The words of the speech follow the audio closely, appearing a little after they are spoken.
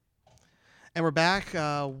And we're back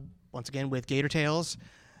once again with Gator Tales.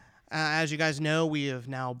 As you guys know, we have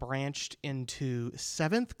now branched into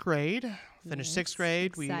 7th grade. Finished 6th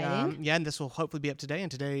grade. Exciting. And this will hopefully be up today.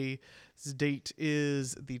 And today's date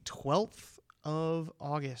is the 12th of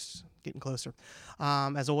August. Getting closer.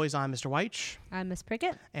 As always, I'm Mr. Weich. I'm Miss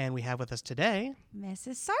Prickett. And we have with us today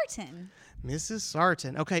Mrs. Sarton. Mrs.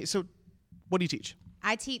 Sarton. Okay, so what do you teach?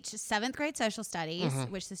 I teach 7th grade social studies,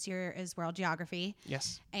 which this year is world geography.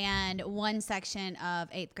 Yes. And one section of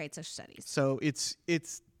 8th grade social studies. So it's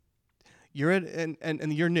you're and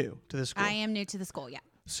you're new to this school. I am new to the school, yeah.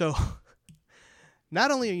 So not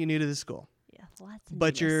only are you new to this school, Yeah, lots of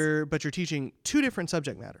but newness. you're teaching 2 different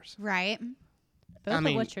subject matters. Right. Both I of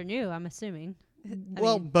mean- which are new, I'm assuming.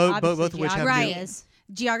 Well, both of which have Right. new. Is.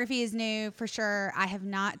 Geography is new for sure. I have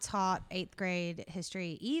not taught 8th grade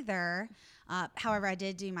history either. However, I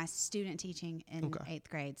did do my student teaching in 8th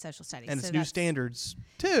grade social studies. And so it's new that's- standards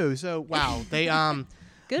too. So wow, they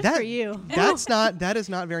Good that- for you. that is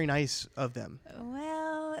not very nice of them.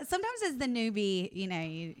 Well, sometimes as the newbie,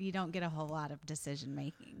 you don't get a whole lot of decision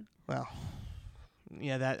making. Well,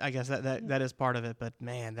 yeah, I guess that is part of it. But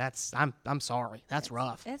man, I'm sorry, that's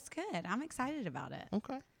rough. It's good. I'm excited about it.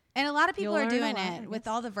 Okay, And a lot of people You'll are learn a doing lot, I it with guess.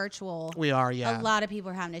 all the virtual. we are. Yeah, A lot of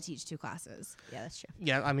people are having to teach 2 classes. Yeah, that's true.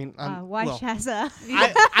 Yeah, I mean, Weich well, has a...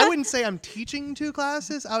 I wouldn't say I'm teaching 2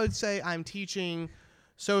 classes. I would say I'm teaching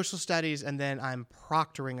social studies and then I'm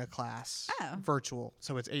proctoring a class virtual.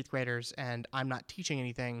 So it's 8th graders and I'm not teaching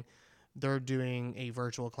anything. They're doing a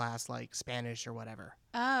virtual class like Spanish or whatever,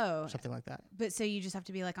 Oh, something like that. but so you just have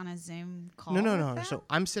to be like on a Zoom call? No. with them? So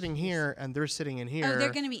I'm sitting here and they're sitting in here. Oh,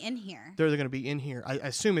 they're going to be in here. They're going to be in here. I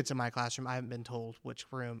assume it's in my classroom. I haven't been told which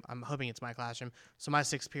room. I'm hoping it's my classroom. So my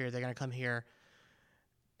 6th period, they're going to come here,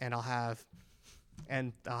 and I have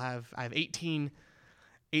 18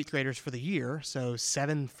 8th graders for the year. So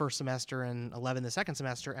 7 first semester and 11 the second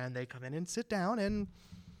semester, and they come in and sit down and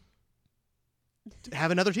have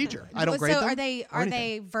another teacher. I don't grade so them. are they or anything.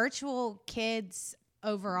 they virtual kids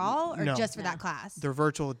overall or No. just for that class? They're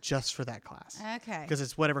virtual just for that class. Okay. Because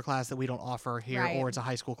it's whatever class that we don't offer here, Right. or it's a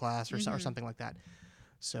high school class or something like that.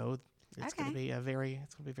 So it's going to Okay. be very,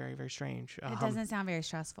 very strange. It doesn't sound very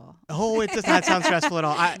stressful. Oh, it does not sound stressful at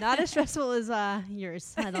all. Not as stressful as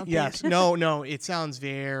yours, I don't Yes, think. no. It sounds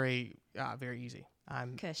very easy.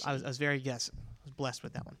 Cushy. I was very blessed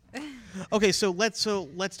with that one. Okay, so let's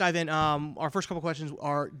dive in. Our first couple questions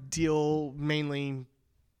deal mainly.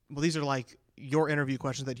 Well, these are like your interview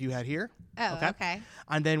questions that you had here. Oh, okay.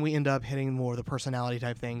 And then we end up hitting more of the personality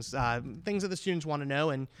type things, things that the students want to know,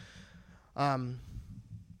 and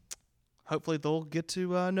hopefully they'll get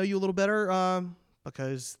to know you a little better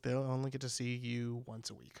because they'll only get to see you once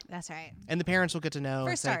a week. That's right. And the parents will get to know. For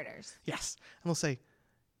and say, starters. yes. And they'll say,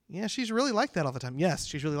 yeah, she's really like that all the time. Yes,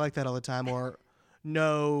 she's really like that all the time. Or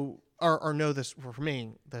no, or no, this, for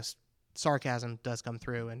me, this sarcasm does come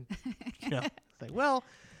through. And, think, well,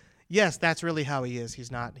 yes, that's really how he is.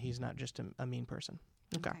 He's not just a mean person.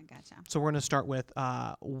 Okay. Gotcha. So we're going to start with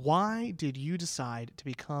why did you decide to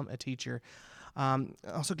become a teacher?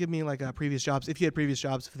 Also give me like previous jobs, if you had previous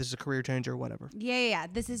jobs, if this is a career change or whatever. Yeah.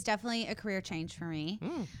 This is definitely a career change for me.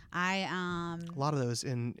 A lot of those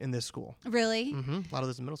in this school. Really? A lot of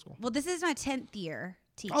those in middle school. Well, this is my 10th year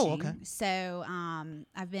teaching. Oh, okay. So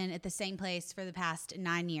I've been at the same place for the past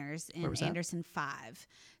 9 years in was that? Anderson 5.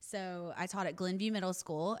 So I taught at Glenview Middle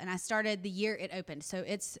School, and I started the year it opened. So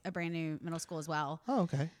it's a brand new middle school as well. Oh,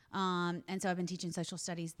 okay. And so I've been teaching social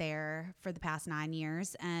studies there for the past 9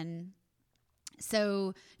 years. And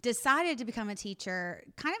so decided to become a teacher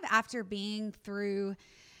kind of after being through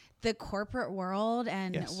the corporate world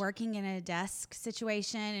and Yes. working in a desk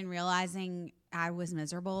situation and realizing I was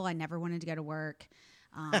miserable. I never wanted to go to work.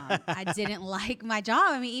 I didn't like my job.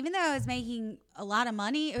 I mean, even though I was making a lot of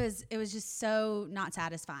money, it was just so not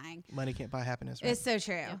satisfying. Money can't buy happiness, right? It's so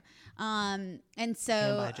true. And Can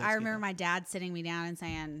so buy jet ski, I remember though. my dad sitting me down and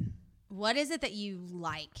saying, what is it that you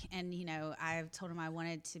like? And, I've told him I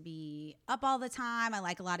wanted to be up all the time. I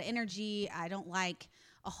like a lot of energy. I don't like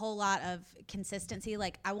a whole lot of consistency.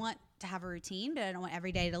 Like, I want to have a routine, but I don't want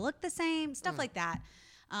every day to look the same, stuff like that.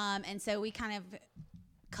 And so we kind of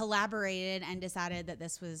collaborated and decided that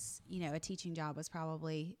this was, a teaching job was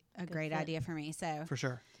probably a great fit. idea for me. So, For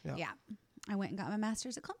sure. Yeah. I went and got my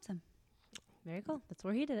master's at Clemson. Very cool. That's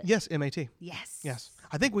where he did it. Yes, MAT. Yes. Yes.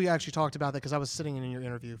 I think we actually talked about that because I was sitting in your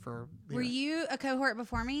interview for. Were you a cohort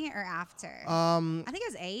before me or after? I think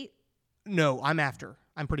it was 8. No, I'm after.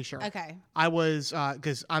 I'm pretty sure. Okay. I was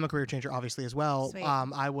because I'm a career changer, obviously as well. Sweet.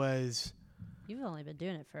 I was. You've only been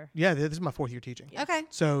doing it for... Yeah, this is my 4th year teaching. Okay.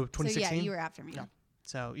 So So 2016. yeah, you were after me. Yeah.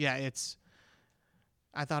 So yeah, it's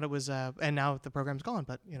I thought it was, and now the program's gone,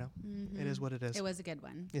 but it is what it is. It was a good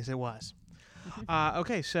one. Yes, it was.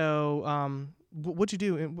 Okay, so what'd you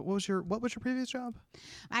do? What was your previous job?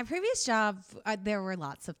 My previous job, there were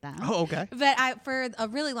lots of them. Oh, okay. But for a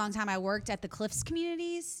really long time, I worked at the Cliffs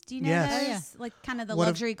Communities. Do you know Yes. those? Oh, yeah. Like kind of the One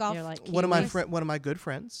of- luxury golf. You're like One of Kiwis. my good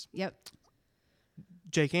friends, Yep.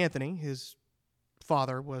 Jake Anthony, his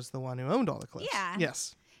father was the one who owned all the Cliffs. Yeah.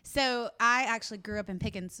 Yes. So I actually grew up in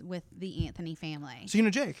Pickens with the Anthony family. So you know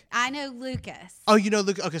Jake? I know Lucas. Oh, you know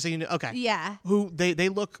Luke. Okay, so you know. Okay. Yeah. Who they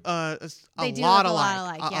look a They do lot look a alike.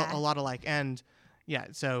 lot alike, yeah. A lot alike. And yeah,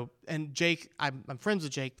 so and Jake, I'm friends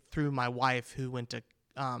with Jake through my wife who went to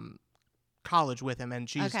college with him, and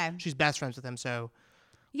she's best friends with him. So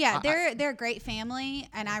Yeah, they're a great family,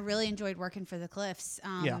 and I really enjoyed working for the Cliffs.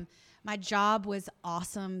 Yeah. My job was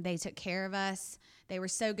awesome. They took care of us. They were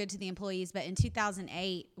so good to the employees. But in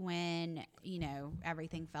 2008, when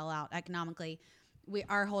everything fell out economically,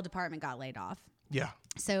 our whole department got laid off. yeah.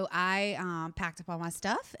 So I packed up all my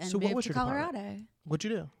stuff and So what moved was to your Colorado. department? What'd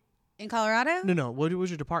you do? In Colorado? No. What was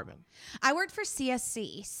your department? I worked for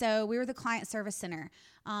CSC, so we were the client service center.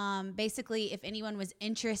 Basically, if anyone was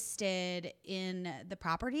interested in the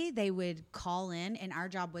property, they would call in, and our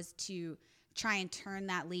job was to try and turn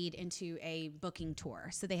that lead into a booking tour.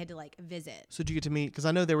 So they had to visit. So did you get to meet? Because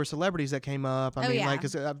I know there were celebrities that came up. I mean, yeah.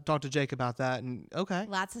 because I've talked to Jake about that, and okay,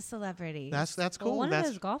 Lots of celebrities. that's cool. Well, one That's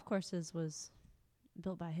of those golf courses was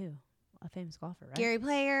built by who? A famous golfer, right? Gary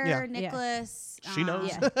Player, Yeah. Nicholas. She knows.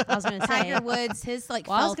 Yeah, I was gonna say. Tiger Woods. His Well, I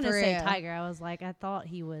fell was gonna through. say Tiger. I was like, I thought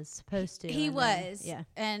he was supposed to. He and then- was. Yeah.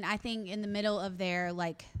 And I think in the middle of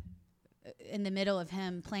in the middle of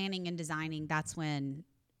him planning and designing, that's when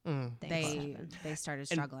Things happen. they started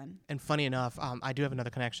struggling. And funny enough, I do have another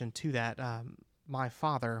connection to that. My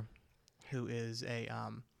father, who is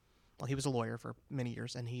he was a lawyer for many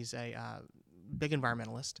years, and he's a big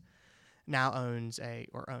environmentalist. Now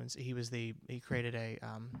he created a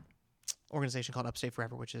organization called Upstate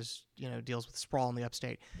Forever, which is deals with sprawl in the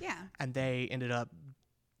upstate. Yeah. And they ended up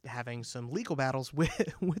having some legal battles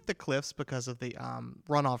with the Cliffs because of the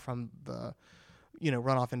runoff from the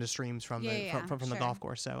runoff into streams from from the sure. golf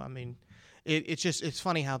course. So I mean, it's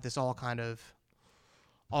funny how this all kind of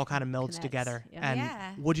melds Connects, together. yeah. And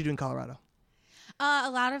Yeah. what'd you do in Colorado?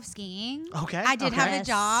 A lot of skiing. Okay. I did have a Yes.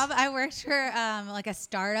 job. I worked for a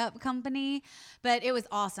startup company, but it was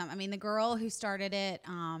awesome. I mean, the girl who started it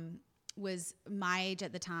was my age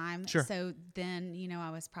at the time. Sure. So then,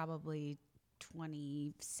 I was probably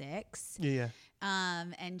 26. Yeah.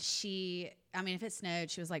 And if it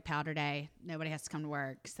snowed, she was like powder day. Nobody has to come to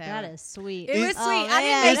work. So That is sweet. it was Is- sweet. Oh, I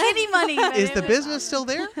didn't man. make any money. But Is it the was business awesome. still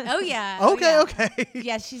there? Oh yeah. Okay. Oh, Okay. yeah.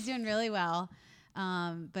 Yeah, she's doing really well.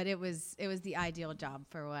 But it was the ideal job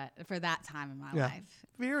for that time in my Yeah. life.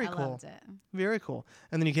 Very I cool. loved it. Very cool.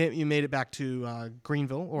 And then you made it back to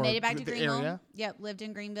Greenville or Made it back to the Greenville. area. Yep, lived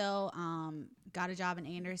in Greenville. Got a job in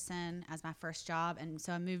Anderson as my first job, and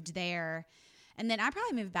so I moved there. And then I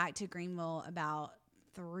probably moved back to Greenville about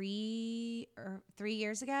 3.5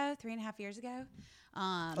 years ago.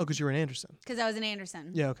 Because you were in Anderson. Because I was in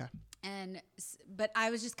Anderson. Yeah. Okay. But I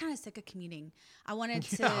was just kind of sick of commuting. I wanted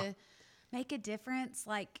Yeah. to make a difference,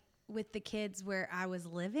 with the kids where I was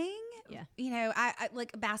living. Yeah. I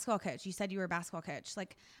like a basketball coach. You said you were a basketball coach.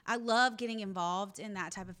 I love getting involved in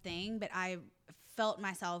that type of thing, but I felt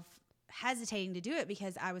myself hesitating to do it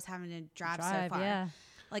because I was having to drive so far. Yeah.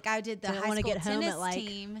 I did the Didn't high wanna school get home tennis at,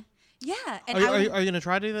 team. Yeah. And Are I you going to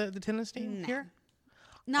try to do the tennis team No. here?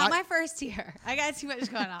 not I- my first year. I got too much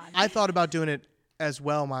going on. I thought about doing it as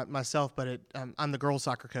well myself, but I'm the girls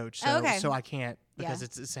soccer coach, so Oh, okay. so I can't because Yeah.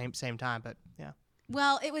 it's the same time. But yeah.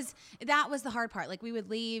 Well, that was the hard part. We would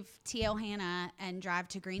leave T.L. Hanna and drive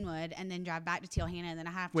to Greenwood and then drive back to T.L. Hanna, and then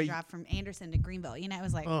I have to Wait. drive from Anderson to Greenville. It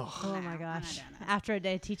was like, Oh. Oh no, my I'm not gosh. doing that. After a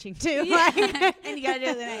day teaching too. Yeah. And you got to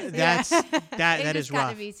do it the next day. That It is just got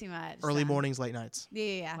rough. to be too much. Early so. mornings, late nights.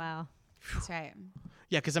 Yeah. Wow. That's right.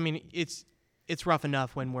 Yeah, because I mean it's rough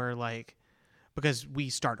enough when we're because we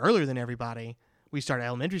start earlier than everybody. We start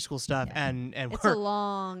elementary school stuff, Yeah. and It's we're a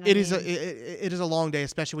long. it is a long day,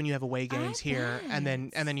 especially when you have away games here, bet. and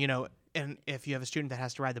then and if you have a student that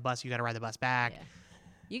has to ride the bus, you got to ride the bus back. Yeah.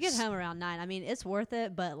 You get home around 9. I mean, it's worth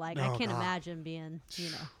it, but I Oh, can't God. imagine being,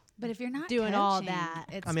 But if you're not Doing all coaching, that.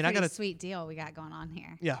 it's I mean, I a pretty gotta- sweet deal we got going on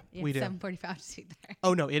here. Yeah, we do. 7:45 to be there.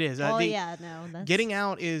 Oh no, it is. oh yeah, no. That's, Getting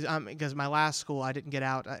out is because my last school I didn't get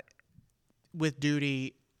out with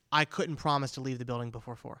duty. I couldn't promise to leave the building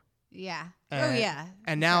before 4. Yeah. And- oh yeah.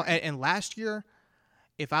 And now and last year,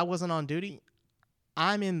 if I wasn't on duty,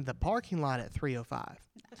 I'm in the parking lot at 3:05.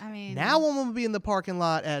 I mean, Now I'm gonna be in the parking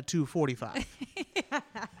lot at 2:45.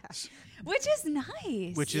 which is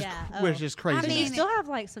nice. which is Yeah. which is crazy. I mean, You nice. still have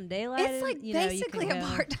like some daylight. it's like you know, you basically can a go-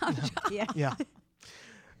 part-time job. Yeah. Yeah.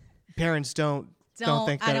 Parents don't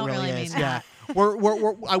think I that don't it really really is. mean Yeah. that.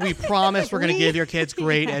 We promise we're going to give your kids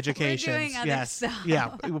great educations. doing other Yes. stuff.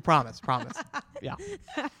 Yeah. We promise. Yeah.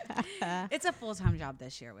 It's a full-time job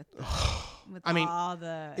this year with I mean, all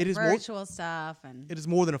the it is more- virtual stuff and It is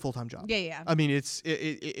more than a full-time job. yeah. I mean,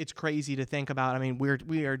 it's crazy to think about. I mean,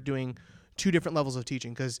 we are doing two different levels of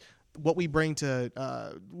teaching because what we bring to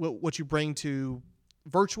what you bring to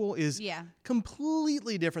virtual is Yeah.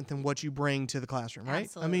 completely different than what you bring to the classroom, right?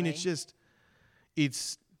 I mean, it's Absolutely. just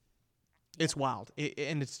it's wild,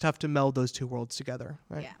 and it's tough to meld those two worlds together,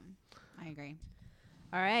 right? Yeah. I agree.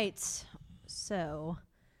 All right. So,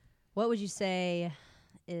 what would you say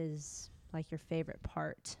is like your favorite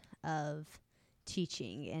part of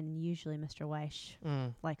teaching? And usually, Mr. Weish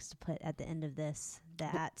likes to put at the end of this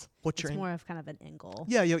that What's it's your end- more of kind of an end goal.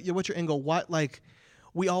 Yeah. What's your end goal? What like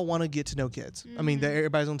we all want to get to know kids. I mean,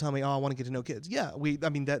 everybody's gonna tell me, "Oh, I want to get to know kids." Yeah, I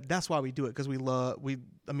mean that's why we do it because we love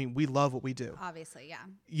what we do. Obviously, yeah.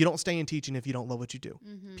 You don't stay in teaching if you don't love what you do.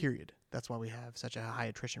 Mm-hmm. Period. That's why we have such a high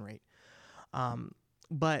attrition rate.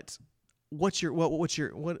 But what's your what is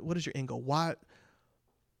your end goal?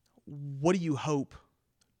 What do you hope,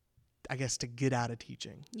 I guess, to get out of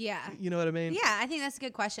teaching? Yeah. You know what I mean? Yeah, I think that's a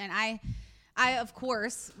good question. I of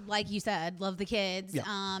course, like you said, love the kids. Yeah.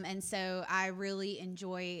 And so I really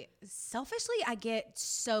enjoy, selfishly, I get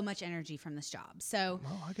so much energy from this job. So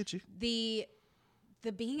Oh, I get you. the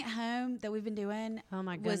being at home that we've been doing Oh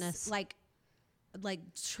my was goodness. like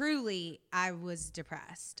truly, I was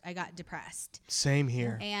depressed. I got depressed. Same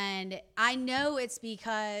here. And I know it's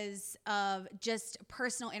because of just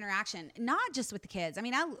personal interaction, not just with the kids. I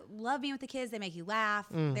mean, I love being with the kids. They make you laugh.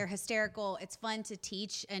 They're hysterical. It's fun to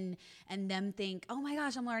teach and them think, oh my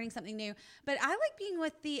gosh, I'm learning something new. But I like being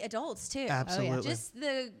with the adults too. Absolutely. Just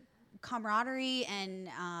the camaraderie and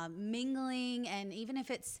mingling. And even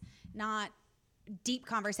if it's not deep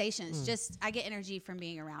conversations, just I get energy from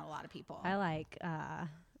being around a lot of people. I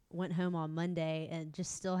went home on Monday and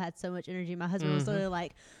just still had so much energy. My husband was literally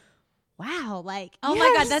like, "Wow, like Oh you my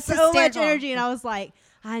God, have that's so much hysterical." energy!" And I was like,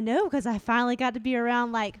 "I know, because I finally got to be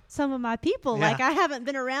around like some of my people. Yeah. Like I haven't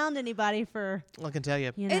been around anybody for I can tell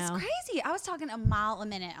you. you know." It's crazy. I was talking a mile a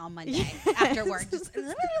minute on Monday after work. Just let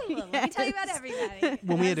me tell you about everybody.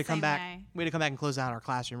 When we had to Same come back, way. we had to come back and close down our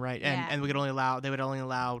classroom, right? And Yeah. and they would only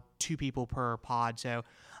allow 2 people per pod. So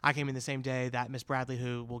I came in the same day that Miss Bradley,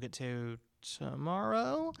 who we'll get to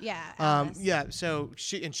tomorrow. Yeah. Alice. Yeah. So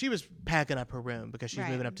she was packing up her room because she's Right.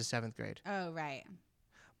 moving up to 7th grade. Oh, right.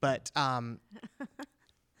 But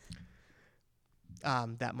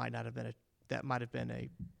that might have been a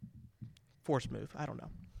forced move. I don't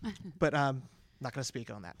know. But not going to speak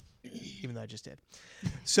on that, even though I just did.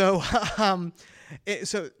 So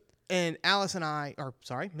and Alice and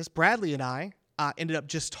Miss Bradley and I ended up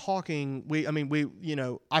just talking.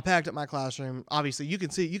 I packed up my classroom. Obviously, you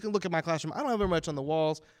can look at my classroom. I don't have very much on the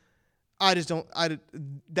walls. I just don't.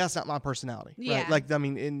 That's not my personality. Yeah. Right? Like, I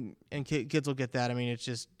mean, and kids will get that. I mean,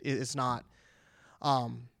 it's not.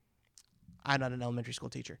 I'm not an elementary school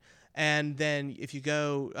teacher. And then if you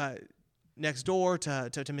go next door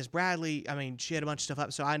to Miss Bradley, I mean, she had a bunch of stuff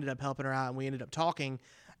up, so I ended up helping her out, and we ended up talking.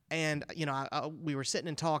 And we were sitting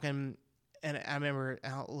and talking, and I remember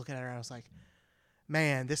looking at her, and I was like,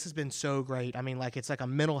 man, this has been so great. I mean, like, it's like a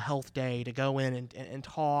mental health day to go in and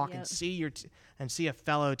talk and Yep. see a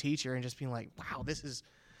fellow teacher and just being like, wow, this is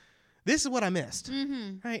what I missed.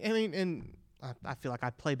 Mm-hmm. Right? I mean, and I feel like I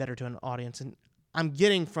play better to an audience, and I'm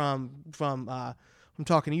getting from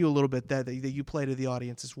talking to you a little bit that you play to the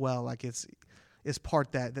audience as well. Like it's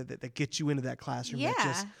part that gets you into that classroom. Yeah,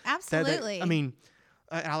 that absolutely. I mean,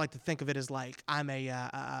 I like to think of it as like I'm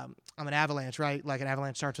an avalanche, right? Like an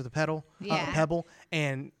avalanche starts with a pebble,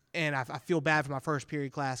 and I feel bad for my first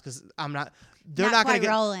period class because I'm not. They're not going to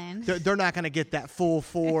get rolling. They're not going to get that full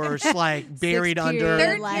force like buried Sixth under. period,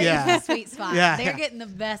 They're like- getting the sweet spot. Yeah, They're yeah. getting the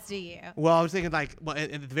best of you. Well, I was thinking like, well,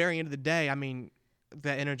 at the very end of the day, I mean,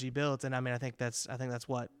 that energy builds, and I mean, I think that's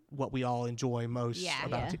what we all enjoy most Yeah.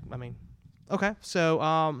 about. Yeah. I mean, okay, so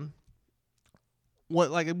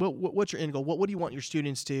what's your end goal? What do you want your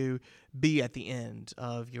students to be at the end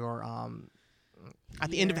of your at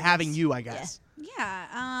the end of having you, I guess? Yeah,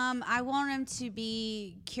 I want them to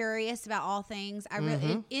be curious about all things. I really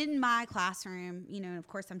Mhm. in my classroom, and of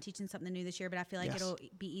course I'm teaching something new this year, but I feel like Yes. it'll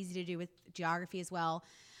be easy to do with geography as well.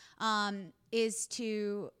 Is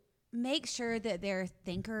to make sure that they're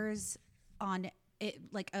thinkers on it,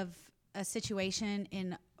 like of a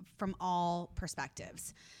situation from all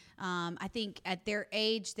perspectives. I think at their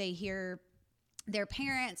age they hear their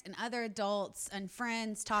parents and other adults and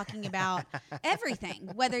friends talking about everything,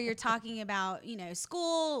 whether you're talking about,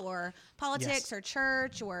 school or politics Yes. or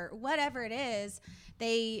church or whatever it is,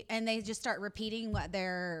 they just start repeating what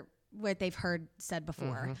they've heard said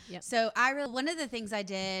before. Yep. So one of the things I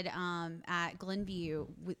did at Glenview,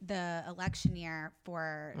 the election year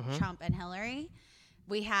for Trump and Hillary,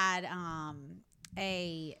 we had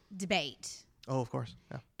a debate. Oh, of course.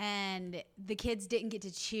 Yeah. And the kids didn't get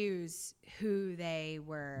to choose who they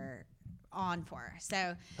were on for.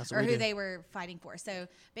 So, That's what or we who do. they were fighting for. So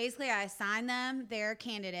basically I assigned them their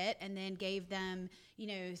candidate and then gave them,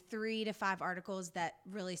 3 to 5 articles that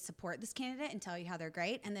really support this candidate and tell you how they're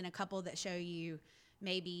great. And then a couple that show you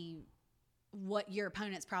maybe what your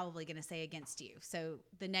opponent's probably going to say against you. So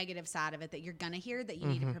the negative side of it that you're going to hear that you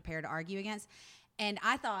need to prepare to argue against. And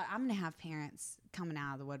I thought, I'm going to have parents coming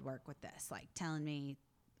out of the woodwork with this, like telling me,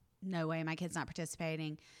 no way, my kid's not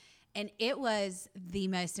participating. And it was the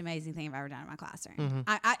most amazing thing I've ever done in my classroom.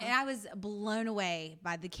 I was blown away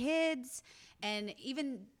by the kids and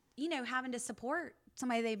even, having to support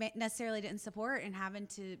somebody they necessarily didn't support and having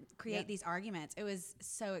to create these arguments. It was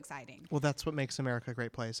so exciting. Well, that's what makes America a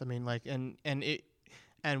great place. I mean, like, and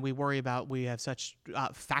we worry about, we have such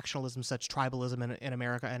factionalism, such tribalism in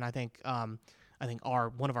America. And I think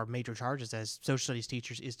one of our major charges as social studies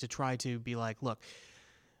teachers is to try to be like, look,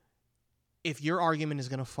 if your argument is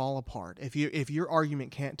going to fall apart, if your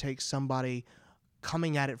argument can't take somebody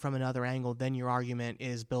coming at it from another angle, then your argument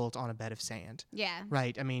is built on a bed of sand. Yeah.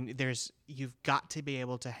 Right. I mean, you've got to be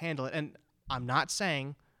able to handle it. And I'm not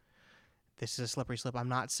saying this is a slippery slope. I'm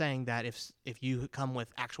not saying that if you come with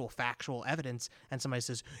actual factual evidence and somebody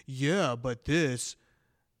says, yeah, but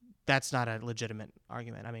that's not a legitimate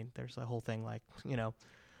argument. I mean, there's a whole thing like,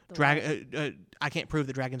 I can't prove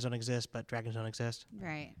that dragons don't exist, but dragons don't exist.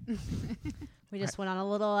 Right. We just went on a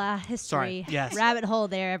little history Yes. rabbit hole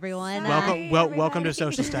there, everyone. Sorry. Welcome to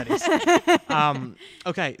social studies.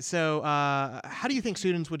 Okay, so how do you think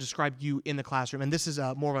students would describe you in the classroom? And this is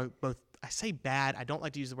more of a both. I say bad. I don't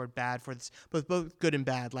like to use the word bad for this, both good and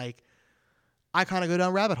bad. Like, I kind of go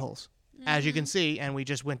down rabbit holes, as you can see, and we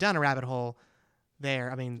just went down a rabbit hole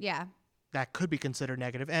there. I mean, Yeah. that could be considered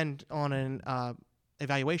negative, and on an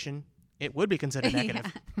evaluation, it would be considered negative.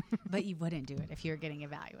 But you wouldn't do it if you were getting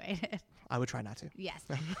evaluated. I would try not to. Yes.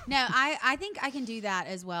 No, I think I can do that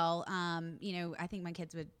as well. I think my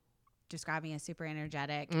kids would describe me as super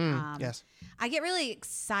energetic. Yes. I get really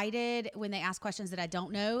excited when they ask questions that I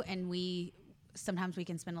don't know, and sometimes we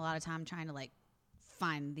can spend a lot of time trying to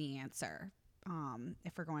find the answer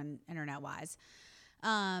if we're going internet wise.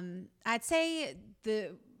 I'd say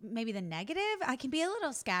maybe the negative, I can be a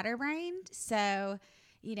little scatterbrained. So,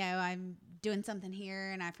 I'm doing something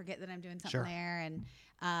here and I forget that I'm doing something there. And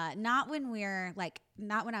not when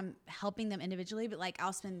I'm helping them individually, but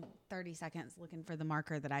I'll spend 30 seconds looking for the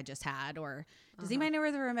marker that I just had, or does anybody know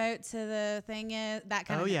where the remote to the thing is? That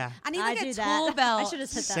kind of thing. Yeah. I need I a do tool that. belt. I should have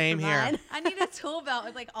said that. Same for here. mine. I need a tool belt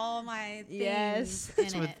with all my things Yes.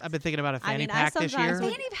 in it. I've been thinking about a fanny I pack this year. sometimes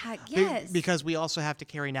Fanny pack, yes. Because we also have to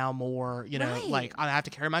carry now more, Right. I have to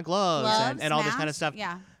carry my gloves and all this kind of masks, stuff.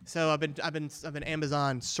 Yeah. So I've been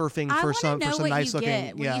Amazon surfing I for wanna some know what nice you looking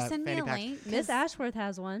get. Will you send me fanny a packs. link? Miss Ashworth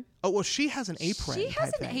has one. Oh well, she has an apron. She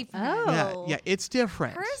has type an thing. apron. Oh. Yeah, it's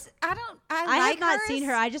different. Hers, I like have not hers. seen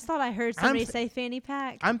her. I just thought I heard I'm somebody th- say fanny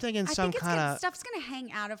pack. I'm thinking I some think kind of stuff's gonna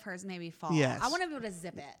hang out of hers, maybe fall. Yes. I want to be able to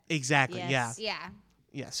zip it. exactly. Yes. Yeah,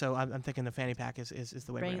 Yeah. So I'm thinking the fanny pack is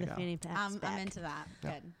the way Bring we're the gonna go. fanny packs I'm back. into that.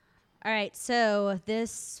 Good. All right, so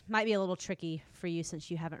this might be a little tricky for you since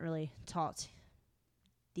you haven't really taught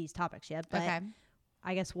these topics yet. But Okay.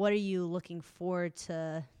 I guess what are you looking forward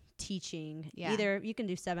to teaching? Yeah. Either you can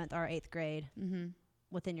do 7th or 8th grade Mm-hmm.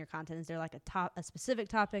 within your content. Is there a specific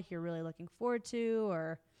topic you're really looking forward to,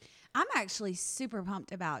 or? I'm actually super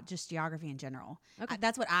pumped about just geography in general. Okay.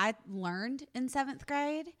 That's what I learned in 7th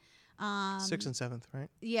grade. 6th and 7th, right?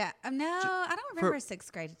 Yeah. No, I don't remember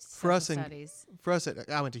 6th grade for us social in- studies. For us,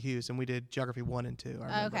 I went to Hughes and we did geography 1 and 2. I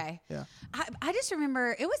remember. Okay. Yeah. I just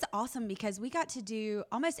remember it was awesome because we got to do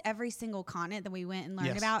almost every single continent that we went and learned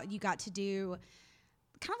Yes. about. You got to do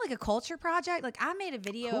kind of like a culture project. Like I made a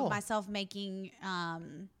video Cool. of myself making,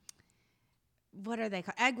 what are they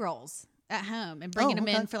called? Egg rolls at home and bringing them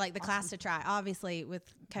okay. in for the class to try. Obviously with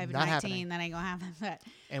COVID-19, Not happening. that ain't gonna happen, but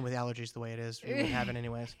And with allergies the way it is, you would have it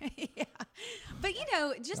anyways. yeah. But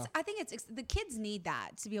I think it's the kids need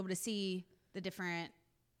that to be able to see the different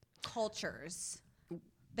cultures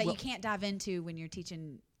that you can't dive into when you're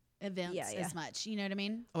teaching events Yeah. as much. You know what I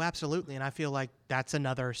mean? Oh, absolutely. And I feel like that's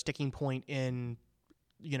another sticking point in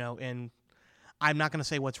I'm not going to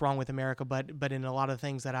say what's wrong with America, but in a lot of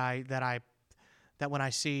things that I that when I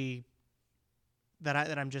see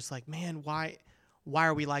that I'm just like, man, why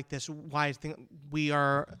are we like this? Why we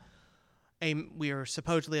are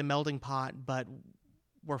supposedly a melting pot, but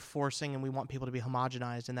we're forcing and we want people to be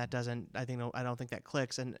homogenized, and that doesn't. I don't think that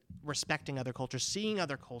clicks. And respecting other cultures, seeing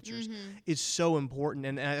other cultures, is so important.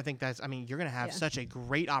 And I think that's. I mean, you're going to have such a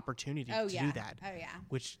great opportunity to do that. Oh yeah.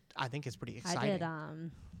 Which I think is pretty exciting. I did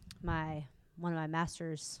one of my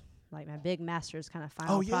masters, like my big master's kind of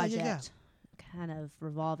final project, kind of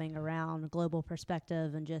revolving around global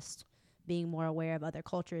perspective and just being more aware of other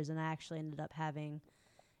cultures. And I actually ended up having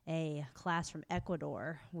a class from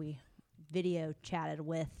Ecuador. We video chatted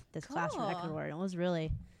with this class from Ecuador, and it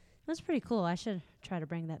was pretty cool. I should try to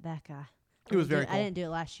bring that back. It was very cool. I didn't do it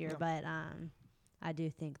last year, but I do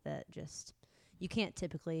think that just you can't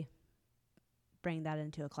typically bring that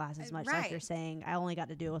into a class as much. Like you're saying, I only got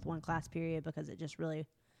to do it with one class period because it just really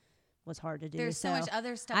was hard to do. There's so much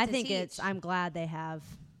other stuff I to think teach. I'm glad they have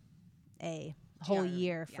a whole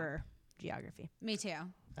year for geography. Me too.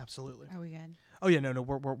 Absolutely. Are we good? Oh yeah, no,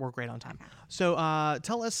 we're great on time. Okay. So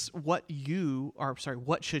tell us what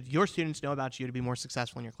should your students know about you to be more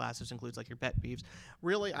successful in your class? This includes like your pet peeves.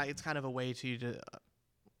 Really, it's kind of a way to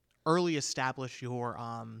early establish your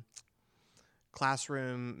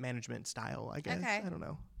classroom management style, I guess. Okay. I don't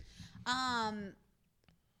know. How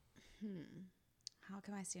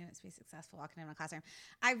can my students be successful walking in my classroom?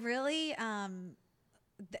 I really,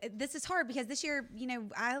 this is hard because this year,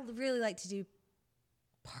 I really like to do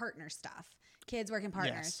partner stuff, kids working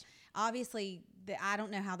partners. Yes. Obviously, I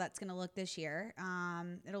don't know how that's going to look this year.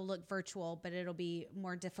 It'll look virtual, but it'll be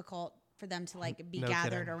more difficult for them to be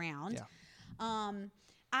gathered around. Yeah.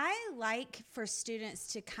 I like for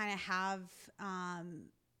students to kind of have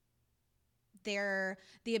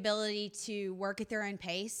the ability to work at their own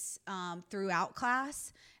pace throughout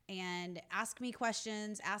class and ask me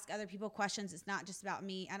questions, ask other people questions. It's not just about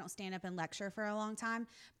me. I don't stand up and lecture for a long time.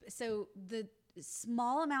 So the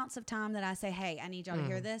small amounts of time that I say, hey, I need y'all to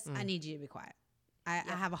hear this, I need you to be quiet. I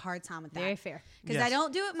have a hard time with that. Very fair. Because I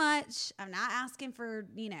don't do it much. I'm not asking for,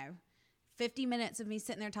 50 minutes of me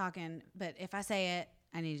sitting there talking. But if I say it,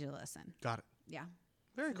 I need you to listen. Got it. Yeah.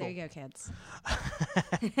 Very cool. There you go, kids.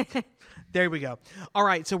 There we go. All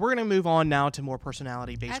right, so we're going to move on now to more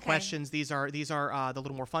personality-based Okay. questions. These are the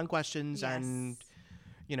little more fun questions, Yes. and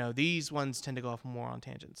these ones tend to go off more on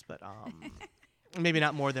tangents, but maybe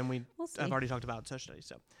not more than We'll see. I've already talked about in social studies.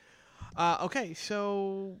 So, okay,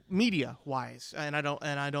 so media-wise, and I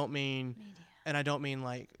don't mean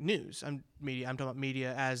like news. I'm talking about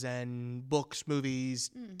media as in books,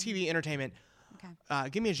 movies, TV, entertainment. Okay.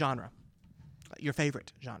 Give me a genre. Your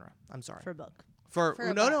favorite genre. I'm sorry. For a book. For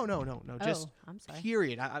a no. Oh, Just I'm sorry.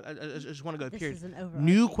 period. I just want to go This period. is an overarching.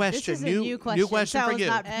 New question. This is a new new question. question so for I was you.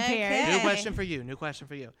 not prepared. Okay. New question for you. New question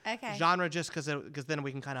for you. Okay. Genre, just because then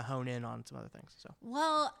we can kind of hone in on some other things. So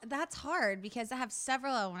Well, that's hard because I have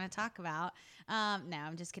several I want to talk about. No,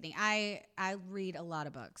 I'm just kidding. I read a lot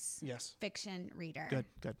of books. yes, Fiction reader.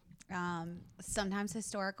 good. Sometimes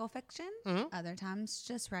historical fiction. Other times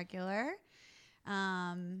just regular.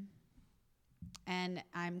 And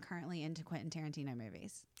I'm currently into Quentin Tarantino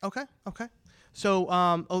movies. Okay. So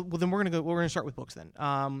then we're gonna start with books then.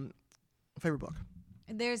 Favorite book.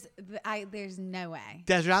 There's no way.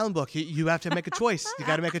 Desert Island book. You have to make a choice. You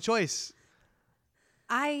got to make a choice.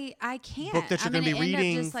 I can't. Book that you're I'm going to be end up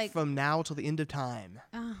reading just like, from now till the end of time.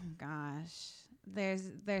 oh gosh,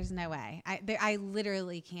 there's no way. I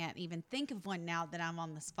literally can't even think of one now that I'm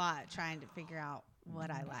on the spot trying to figure out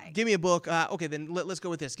what I like. Give me a book. Okay, then let's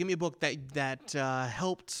go with this. Give me a book that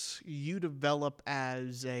helped you develop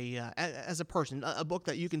as a person. A book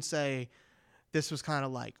that you can say, this was kind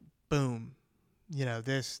of like boom.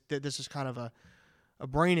 This is kind of a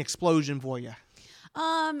brain explosion for you.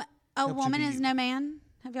 A you Woman be Is you. No Man.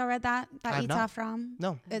 Have y'all read that by I have not. Etaf Ram?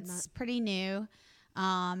 No. It's pretty new.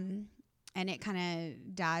 And it kind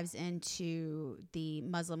of dives into the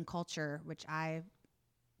Muslim culture, which I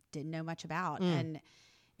didn't know much about. And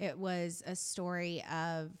it was a story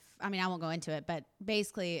of, I won't go into it, but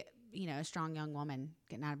basically, a strong young woman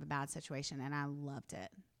getting out of a bad situation. And I loved it.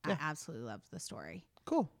 Yeah. I absolutely loved the story.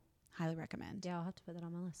 Cool. Highly recommend. Yeah, I'll have to put that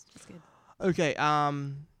on my list. It's good. Okay.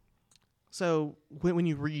 So when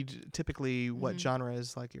you read, typically, what genre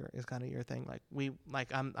is kind of your thing?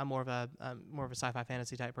 I'm more of a sci-fi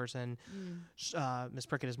fantasy type person. Miss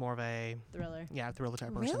Prickett is more of a Thriller. thriller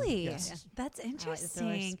type person. Really? Yes. Yeah. That's thrillers.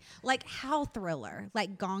 interesting. Like how thriller?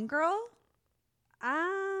 Like Gone Girl?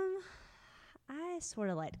 I sort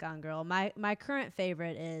of liked Gone Girl. My current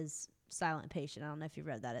favorite is Silent Patient. I don't know if you've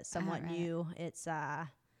read that. It's somewhat read it. new. It's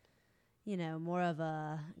more of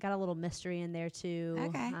got a little mystery in there too.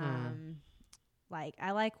 Okay. Like,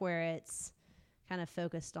 I like where it's kind of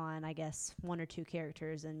focused on, I guess, one or two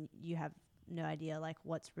characters, and you have no idea like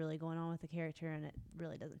what's really going on with the character, and it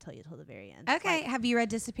really doesn't tell you till the very end. Okay. Like, Have you read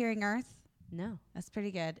Disappearing Earth? no. That's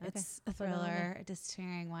pretty good. Okay. It's a I'll put it on thriller, a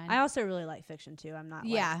disappearing one. I also really like fiction too. I'm not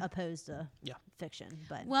Yeah. like, opposed to Yeah. fiction,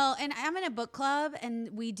 but Well, and I'm in a book club, and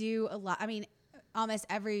we do a lot. I mean, almost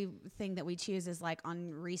everything that we choose is like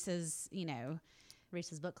on Reese's,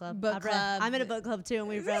 Reese's Book Club. Book club. I'm in a book club too, and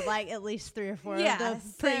we've read like at least 3 or 4 Yeah, of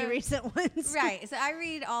the pretty so- recent ones. Right. So I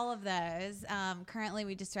read all of those. Currently,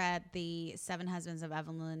 we just read The Seven Husbands of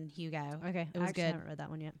Evelyn Hugo. Okay, It was I actually good. haven't read that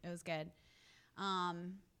one yet. It was good.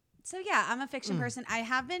 So yeah, I'm a fiction person. I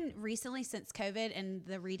have been recently since COVID, and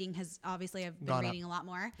the reading has obviously I've been Gone up. reading a lot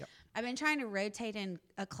more. Yep. I've been trying to rotate in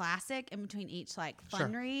a classic in between each like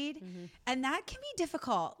fun Sure. read, and that can be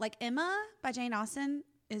difficult. Like Emma by Jane Austen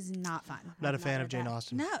is not fun. Not a I've not fan of read Jane that.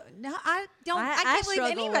 Austen. No, I don't. I can't believe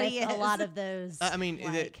struggle anybody with is. a lot of those. I mean,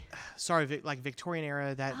 like, like Victorian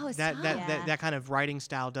era, Oh, it's that tough. that kind of writing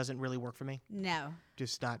style doesn't really work for me. No,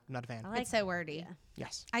 Just not a fan. I like, it's so wordy. yeah.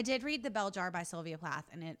 Yes. I did read The Bell Jar by Sylvia Plath,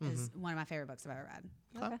 and it is one of my favorite books I've ever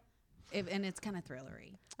read. Okay. And it's kind of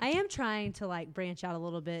thrillery. I am trying to like branch out a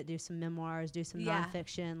little bit, do some memoirs, do some Yeah.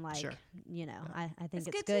 nonfiction. Like, Sure. I think It's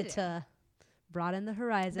it's good to good do. to broaden the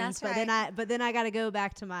horizons. That's but then I got to go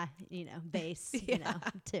back to my, base,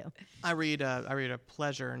 too. I read a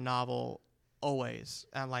pleasure novel always.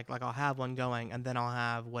 Like I'll have one going, and then I'll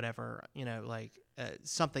have whatever,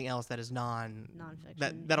 something else that is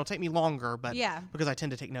Nonfiction. that'll take me longer, but Yeah. because I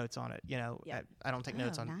tend to take notes on it. Yeah. I don't take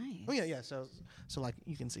notes Oh, on. nice. Oh yeah. So like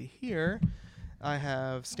you can see here, I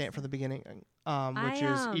have Stamped from the Beginning, which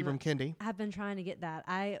is Ibram Kendi. I've been trying to get that.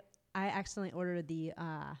 I accidentally ordered the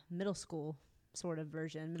middle school sort of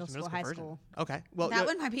version, middle school, high version. school. Okay. Well, that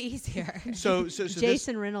one might be easier. So this,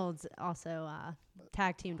 Jason Reynolds also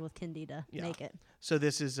tag teamed with Kendi to Yeah. make it. So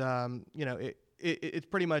this is, it's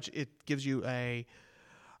pretty much, it gives you a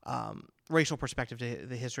racial perspective to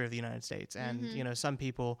the history of the United States. And, some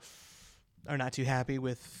people are not too happy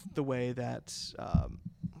with the way that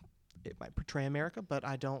it might portray America, but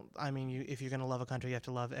if you're going to love a country, you have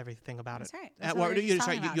to love everything about That's it. right. That's Well, what we were just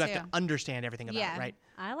sorry, talking you about, have to too. understand everything about Yeah. it, right?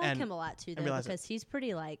 I like And- him a lot too, though, realize it. because he's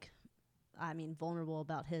pretty vulnerable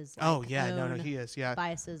about his. Oh, yeah. No, own he is. Yeah.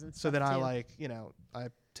 biases and stuff. So then too. I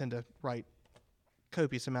tend to write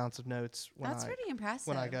copious amounts of notes when That's I pretty impressive.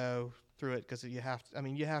 when I go through it, because you have to,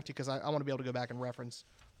 because I want to be able to go back and reference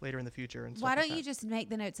later in the future and stuff. Why like don't you that. just make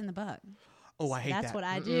the notes in the book? Oh, I hate That's that. what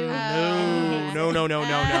I Mm-mm. do. No. Oh, No.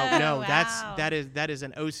 wow. That is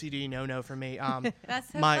an OCD no for me.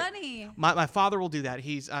 That's so My- funny. My father will do that.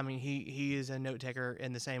 He is a note taker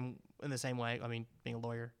in the same way. I mean, being a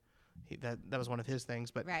lawyer, that was one of his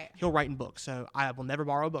things. But Right. he'll write in books, so I will never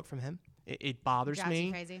borrow a book from him. It bothers Drives me.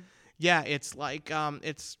 you crazy. Yeah, it's like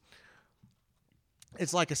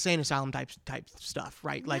it's like a sane asylum type stuff,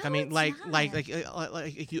 right? Like No, like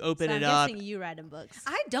if you open So it I'm up. guessing you write in books.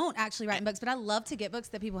 I don't actually write in books, but I love to get books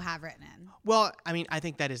that people have written in. Well, I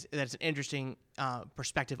think that's an interesting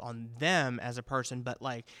perspective on them as a person. But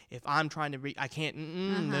like, if I'm trying to read, I can't.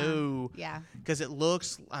 No, Yeah. because it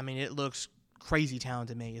looks crazy town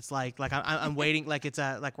to me. It's like I'm waiting. Like it's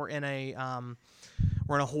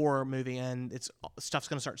we're in a horror movie, and stuff's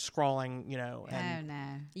gonna start scrawling. And Oh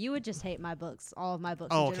no. You would just hate my books, all of my books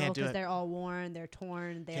Oh, in general, can't do it. they're all worn, they're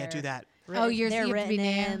torn, they're can't do that. Oh, yours they're you have to be written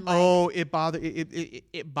new? in. Like, Oh,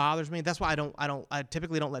 it bothers me. That's why I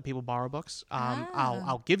typically don't let people borrow books.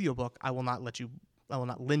 I'll give you a book. I will not lend you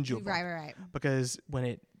a book. Right. Because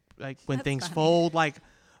when That's things funny. fold, like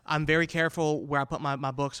I'm very careful where I put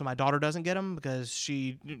my books so my daughter doesn't get them, because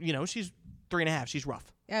she's 3.5. She's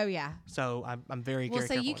rough. Oh yeah. So I'm very Well, very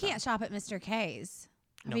so careful you with can't shop at Mr. K's.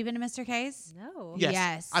 Have No. you been to Mr. K's? no. that. Yes.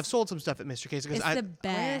 Yes. I've sold some stuff at Mr. Case because It's the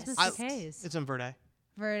Where is best. Mr. K's? it's in Verde.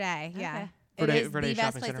 Verde, yeah. Okay. It Verde- is Verde the best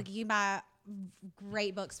Shopping place. Center. Like you can buy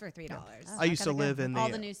great books for $3. Oh, I used to gotta go. live in All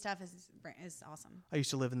the new stuff is awesome. I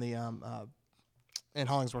used to live in the in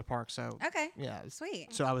Hollingsworth Park. So Okay. yeah. it's- Sweet.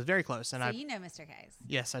 So I was very close, and So I you know Mr. K's.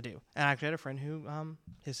 yes I do. And I actually had a friend who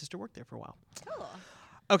his sister worked there for a while. Cool.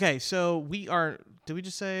 Okay, so we are. Did we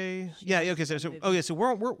just say? Yeah. Okay. So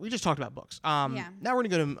we just talked about books. Yeah. Now we're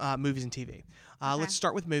gonna go to movies and TV. Okay. Let's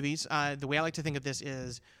start with movies. The way I like to think of this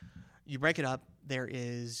is, you break it up. There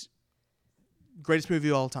is greatest movie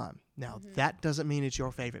of all time. Now that doesn't mean it's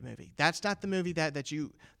your favorite movie. That's not the movie that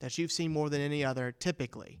you've seen more than any other.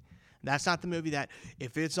 Typically, that's not the movie that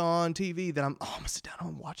if it's on TV that I'm gonna sit down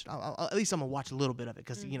and watch it. At least I'm gonna watch a little bit of it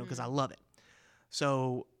because I love it.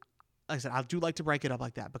 So. Like I said, I do like to break it up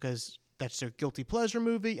like that, because that's their guilty pleasure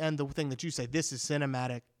movie, and the thing that you say, this is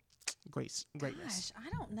cinematic, greatness. Gosh, I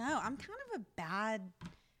don't know. I'm kind of a bad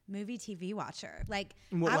movie TV watcher. Like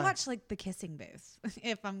In what I way? watch like The Kissing Booth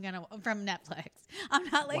if I'm gonna from Netflix. I'm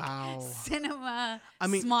not like Wow. cinema I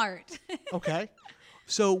mean- smart. Okay.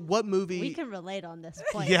 So what movie? We can relate on this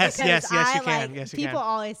point. Yes, because yes, yes, you I, can. like, Yes, you people can.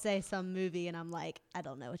 always say some movie, and I'm like, I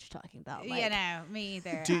don't know what you're talking about. Like, You know, me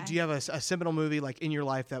either. do you have a seminal movie like in your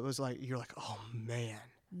life that was like you're like, oh man?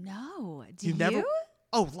 No. Do You've you? never?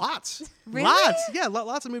 Oh, lots. Really? Lots. Yeah,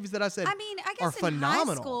 lots of movies that I said. I mean, I are guess in high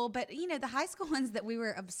phenomenal. school, but the high school ones that we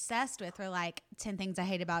were obsessed with were like 10 Things I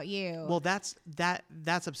Hate About You. Well, that's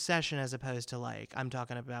obsession as opposed to like I'm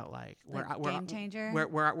talking about like where Like Game Changer?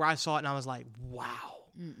 where I saw it and I was like,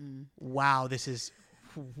 wow, this is.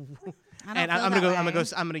 I don't And feel I'm gonna that go. way.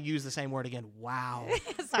 I'm gonna use the same word again. Wow.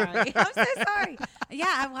 Sorry. I'm so sorry. Yeah,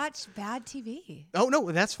 I watched bad TV. Oh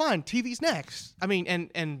no, that's fine. TV's next. I mean,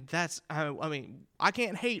 and that's. I mean, I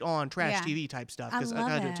can't hate on trash Yeah. TV type stuff I because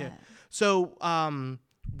love I do it. too. So,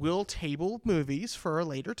 we'll table movies for a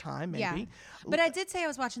later time, maybe. Yeah. But I did say I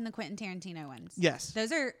was watching the Quentin Tarantino ones. Yes.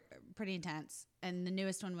 Those are pretty intense. And the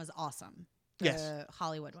newest one was awesome. The Yes.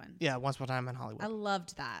 Hollywood one. Yeah, Once Upon a Time in Hollywood. I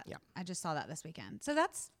loved that. Yeah. I just saw that this weekend. So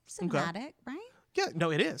that's cinematic, right? Yeah,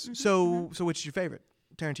 no, it is. Mm-hmm. So which is your favorite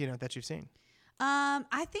Tarantino that you've seen?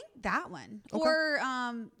 I think that one. Okay. Or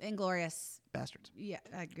Inglourious. Bastards. Yeah,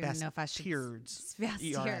 I don't know if I should. Bastards.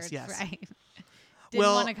 Bastards, yes. right. Didn't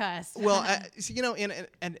Well, want to cuss. Well, so,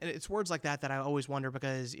 and it's words like that I always wonder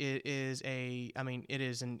because it is it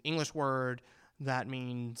is an English word that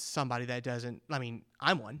means somebody that doesn't. I mean,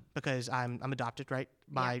 I'm one because I'm adopted, right?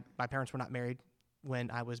 My parents were not married when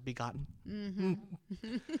I was begotten. Mm-hmm.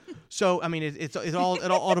 So I mean, it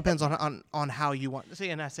all depends on how you want. See,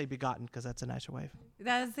 and I say begotten because that's a nicer way.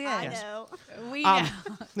 That's it. I Yes. know. We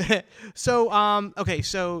know. So okay,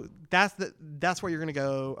 so that's where you're gonna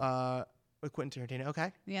go with Quentin Tarantino.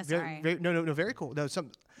 Okay. Yeah, Very, sorry. no, very cool. No,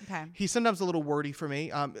 Okay. he's sometimes a little wordy for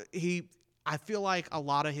me. I feel like a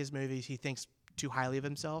lot of his movies he thinks too highly of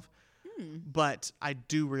himself, but I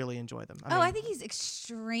do really enjoy them. I think he's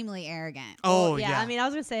extremely arrogant. Oh Well, yeah, I mean, I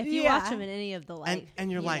was gonna say if you Yeah. watch him in any of the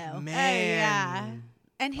and you're you like, know, man, yeah.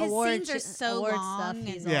 And his award scenes are so award long. stuff.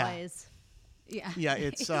 He's and- Yeah. always. yeah. Yeah,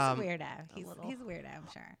 it's, he's a weirdo. He's little. a weirdo, I'm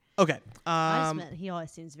sure. okay. I just meant he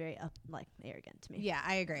always seems very arrogant to me. Yeah,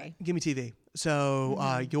 I agree. Give me TV.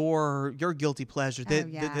 So your guilty pleasure.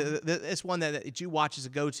 yeah. It's one that you watch as a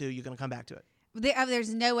go-to. You're gonna come back to it.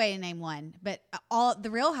 There's no way to name one, but all the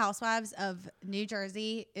Real Housewives of New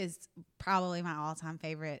Jersey is probably my all-time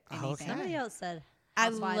favorite. Anything. Okay. Somebody else said. I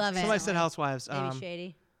Housewives love it. Somebody said recently. Housewives. Maybe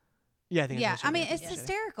Shady. Yeah, I think. Yeah, It's I mean Shady. it's Yeah.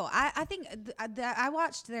 hysterical. I think I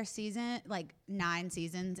watched their season, like 9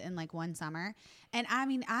 seasons in like one summer, and I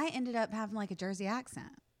mean I ended up having like a Jersey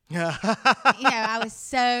accent. Yeah. I was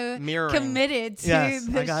so Mirroring. committed to Yes,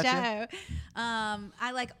 I the gotcha. show.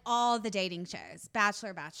 I like all the dating shows,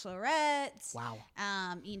 Bachelor, Bachelorette. Wow.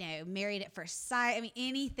 Married at First Sight. I mean,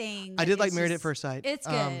 anything. I that did like is Married just- at First Sight. It's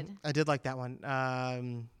good. I did like that one.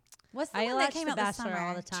 What's the I one that watch came The out this Bachelor summer?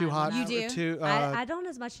 all the time. Too Hot. You do? Too, I don't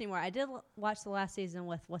as much anymore. I did watch the last season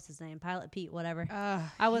with what's his name, Pilot Pete, whatever. Ugh,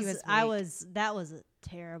 I he was weak. that was a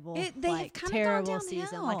terrible, They've kinda gone terrible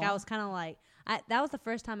season. Like I downhill. was kind of like, that was the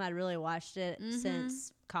first time I'd really watched it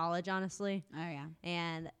since college, honestly. Oh yeah,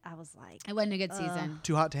 And I was like, it wasn't a good season.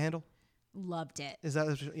 Too Hot to Handle. Loved it. Is that?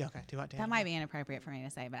 Yeah. Okay. Too Hot to That Handle. might be inappropriate for me to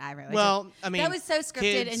say, but I really Well, I mean, that was so scripted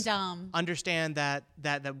kids and dumb. Understand that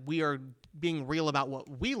we are being real about what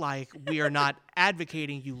we like. We are not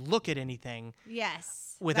advocating you look at anything.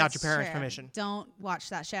 Yes. Without that's your parents' true. permission. Don't watch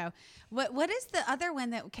that show. What is the other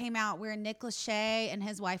one that came out where Nick Lachey and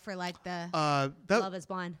his wife were like the Love is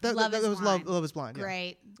Blind. Love is was Blind. Love is Blind. Yeah.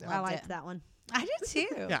 great? I Loved liked it. that one. I did too.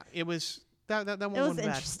 Yeah, it was that one. was wasn't bad.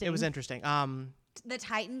 interesting. It was interesting. The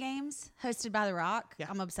Titan Games hosted by The Rock. Yeah.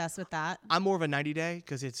 I'm obsessed with that. I'm more of a 90 Day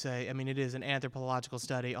because it is an anthropological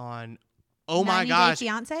study on. Oh my 90 Day gosh!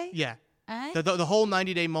 Fiance. Yeah, Eh? the whole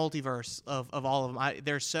 90-day multiverse of all of them.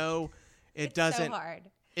 They're so. It It's doesn't. so hard.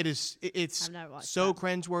 It is. It's I've never watched so that.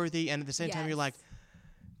 cringeworthy, and at the same time, you're Yes. like,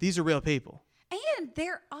 these are real people. And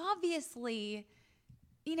they're obviously,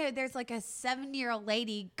 there's like a 70-year-old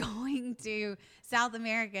lady going to South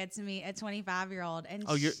America to meet a 25-year-old, and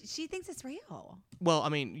Oh, you're- she thinks it's real. Well, I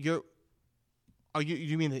mean, you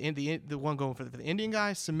mean the one going for the Indian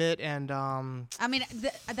guy, Submit, and I mean,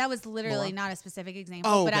 that was literally Laura? not a specific example,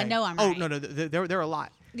 oh, but I okay. know I'm Oh right. no, there are a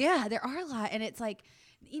lot. Yeah, there are a lot, and it's like,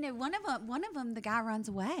 one of them, the guy runs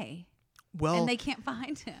away, Well, and they can't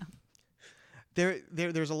find him.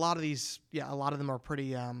 there's a lot of these. Yeah, a lot of them are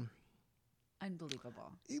pretty.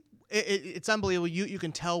 Unbelievable. It's unbelievable. You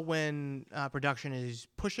can tell when production is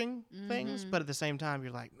pushing things, but at the same time,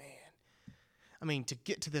 you're like, man, I mean, to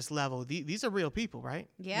get to this level, these are real people, right?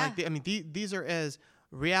 Yeah. Like, these are as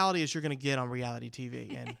reality as you're going to get on reality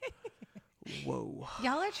TV. And whoa.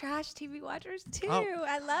 Y'all are trash TV watchers too. Oh.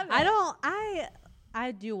 I love it.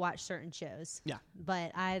 I do watch certain shows. Yeah.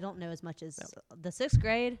 But I don't know as much as the 6th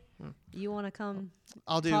grade. You want to come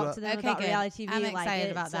I'll do talk to them Okay, about good. reality TV? I'm like excited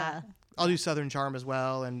it's, about that. I'll do Southern Charm as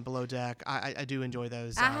well and Below Deck. I do enjoy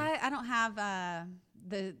those. I don't have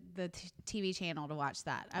the TV channel to watch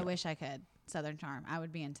that. I wish I could. Southern Charm. I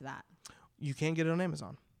would be into that. You can get it on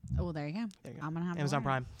Amazon. Oh, well, there you go. There you go. I'm gonna have to Amazon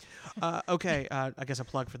learn. Prime. Okay, I guess a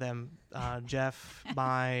plug for them. Jeff,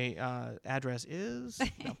 my address is.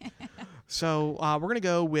 No. So we're gonna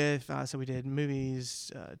go with. So we did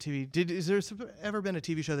movies, TV. Is there ever been a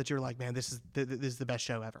TV show that you're like, man, this is the best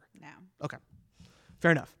show ever? No. Okay,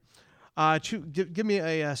 fair enough. Give me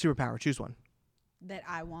a superpower. Choose one. That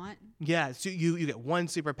I want. Yeah, so you get one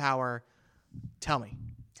superpower. Tell me.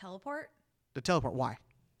 Teleport. The teleport. Why?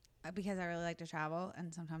 Because I really like to travel,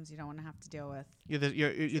 and sometimes you don't want to have to deal with. You're So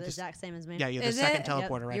the the exact same as me. yeah. You're the Is second it?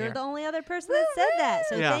 teleporter right You're here. the only other person that said that,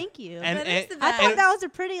 so Yeah. thank you. And- That is the I best. thought that was a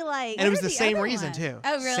pretty like. And it was are the the same other reason ones? too.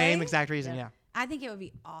 Oh, really? Same exact reason. Yeah. Yeah. I think it would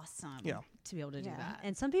be awesome. Yeah. To be able to do that.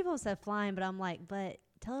 And some people said flying, but I'm like, but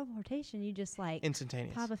teleportation, you just like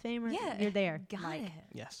Instantaneous. pop a femur, Yeah, you're there. Got Like, it.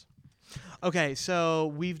 Yes. Okay, so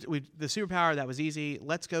we've the superpower that was easy.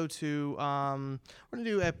 Let's go to we're gonna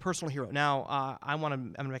do a personal hero. Now I'm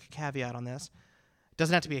gonna make a caveat on this.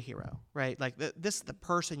 Doesn't have to be a hero, right? Like this is the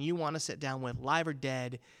person you want to sit down with, live or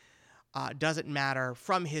dead. Doesn't matter,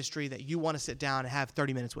 from history, that you want to sit down and have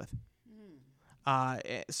 30 minutes with.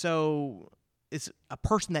 So it's a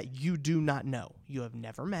person that you do not know, you have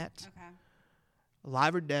never met. Okay.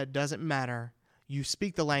 Live or dead, doesn't matter. You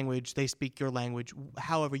speak the language, they speak your language,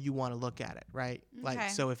 however you want to look at it, right? Okay. Like,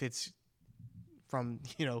 so if it's from,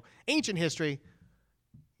 ancient history,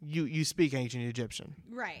 you speak ancient Egyptian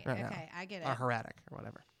Right. Right now. Okay. I get it. or Hieratic or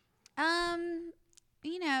whatever.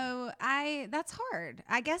 That's hard.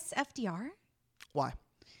 I guess FDR. Why?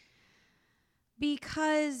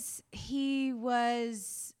 Because he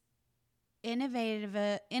was innovative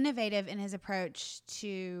in his approach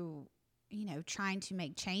to, trying to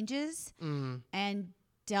make changes and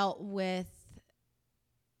dealt with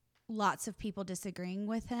lots of people disagreeing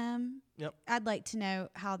with him. Yep. I'd like to know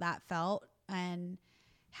how that felt and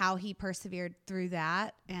how he persevered through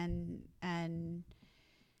that. And I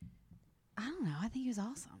don't know. I think he was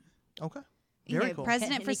awesome. Okay. Very cool.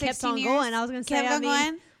 President And for he 16 kept on years. going. I was gonna say, kept I on mean-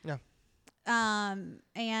 going. Yeah.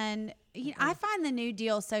 And I find the New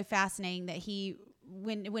Deal so fascinating that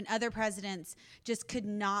when other presidents just could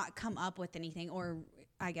not come up with anything, or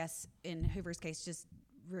I guess in Hoover's case, just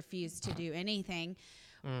refused to do anything.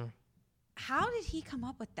 How did he come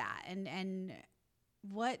up with that? And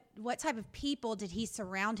what type of people did he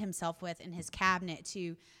surround himself with in his cabinet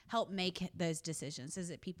to help make those decisions? Is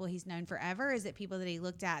it people he's known forever? Is it people that he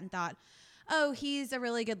looked at and thought, oh, he's a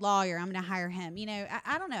really good lawyer, I'm going to hire him?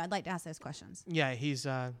 I don't know. I'd like to ask those questions. Yeah, he's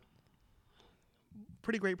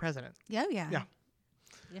pretty great president. Oh, yeah. Yeah.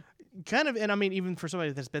 Kind of, and I mean, even for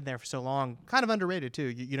somebody that's been there for so long, kind of underrated too.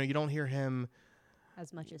 You don't hear him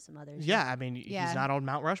as much as some others. Yeah, I mean, Yeah. he's not on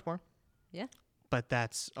Mount Rushmore. Yeah. But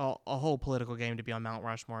that's a whole political game to be on Mount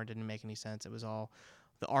Rushmore. It didn't make any sense. It was all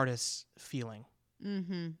the artist's feeling.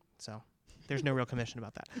 Mm-hmm. So there's no real commission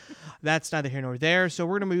about that. That's neither here nor there. So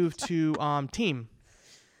we're going to move to team.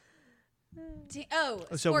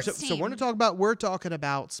 So we're going to talk about, talking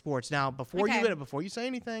about sports. Now, before you say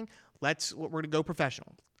anything, we're going to go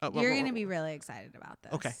professional. You're going to be really excited about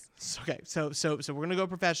this. Okay. So we're going to go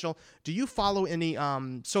professional. Do you follow any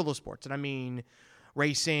solo sports? And I mean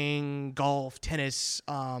racing, golf, tennis,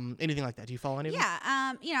 anything like that. Do you follow any of them?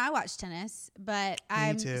 Yeah. I watch tennis, but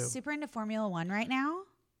I'm super into Formula One right now.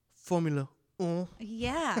 Formula One.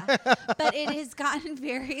 Yeah. But it has gotten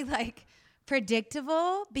very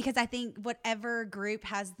predictable because I think whatever group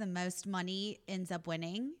has the most money ends up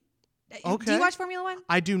winning. Okay. Do you watch Formula One?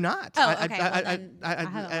 I do not. Oh, okay.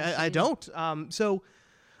 I don't.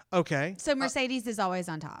 Okay. So Mercedes is always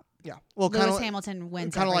on top. Yeah. Well, Lewis Hamilton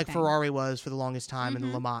wins kind of like everything. Ferrari was for the longest time in the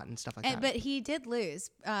Le Mans and stuff like that. But he did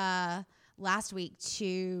lose last week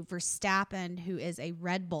to Verstappen, who is a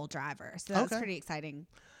Red Bull driver. So that's pretty exciting.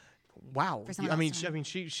 Wow. For someone else to know.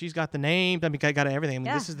 She's got the name. Got everything. I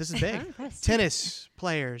mean, this is big. Tennis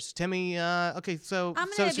players. Timmy. Okay, so I'm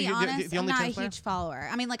gonna be honest. the I'm only not a tennis player? huge follower.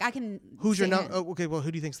 I mean, I can. Who's your sit number? here- Okay, well, who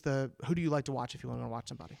do you like to watch if you want to watch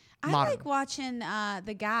somebody? I Modern. like watching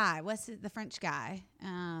the guy. What's the French guy?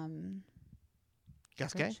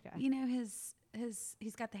 Gasquet?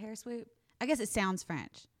 He's got the hair swoop. I guess it sounds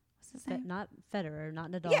French. What's his name? Not Federer, not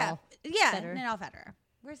Nadal. Yeah, Federer. Nadal Federer.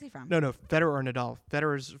 Where's he from? No, Federer or Nadal.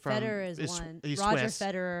 Federer's from. Federer is one. He's Roger Swiss.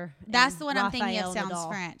 Federer. That's and the one I'm thinking of. Rafael Sounds Nadal.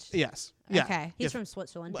 French. Yes. Yeah. Okay. He's Yes. from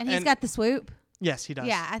Switzerland. And he's got the swoop. Yes, he does.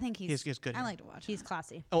 Yeah, I think he's good. I like to watch. He's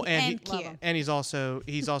classy. Oh, and And cute. and he's also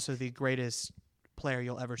the greatest player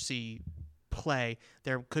you'll ever see play.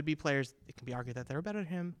 There could be players. It can be argued that they're better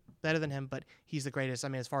than him, but he's the greatest. I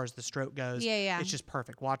mean, as far as the stroke goes, Yeah. it's just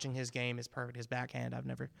perfect. Watching his game is perfect. His backhand,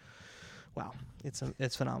 wow,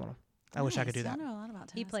 it's phenomenal. I wish I could do Nice. that. I know a lot about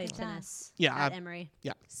tennis. He played Cool. tennis Yeah, at Emory.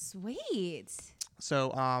 Sweet. So,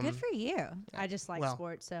 Good for you. I just like well,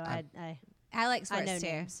 sports, so I- I like I sports know too.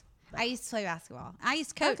 names. I used to play basketball. I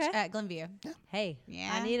used to coach Okay. at Glenview. Hey, Yeah.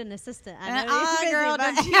 I need an assistant. I And know you're girl,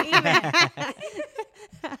 busy, don't but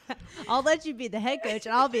you even. I'll let you be the head coach,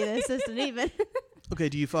 and I'll be the assistant even. okay,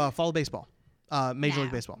 do you follow baseball? Major No,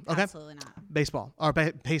 League Baseball. Okay, Absolutely not. baseball or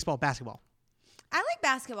baseball, basketball. I like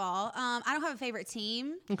basketball. I don't have a favorite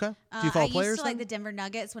team. Okay, do you follow I players? used to like then? the Denver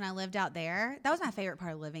Nuggets when I lived out there. That was my favorite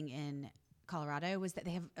part of living in Colorado, was that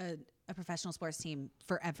they have a professional sports team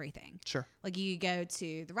for everything. Sure. Like you go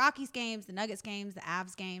to the Rockies games, the Nuggets games, the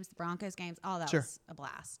Avs games, the Broncos games. All that Sure. was a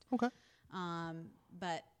blast. Okay.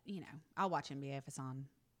 But I'll watch NBA if it's on.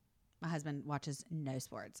 My husband watches no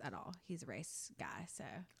sports at all. He's a race guy, so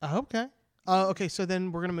Okay. Okay. So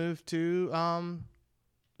then we're gonna move to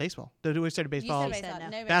baseball. Do we start baseball? You said said baseball.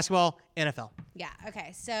 no. No Basketball, NFL. Yeah.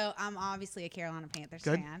 Okay. So I'm obviously a Carolina Panthers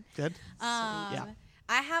Good. fan. Good. Yeah.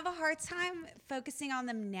 I have a hard time focusing on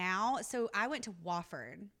them now. So I went to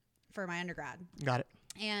Wofford for my undergrad, Got it.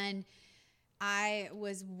 and I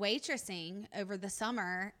was waitressing over the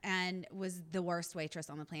summer and was the worst waitress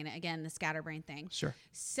on the planet. Again, the scatterbrain thing. Sure.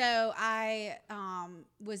 So I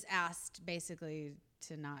was asked basically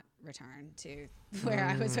to not return to where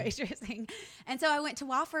I was waitressing. And so I went to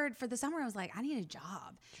Wofford for the summer. I was like, I need a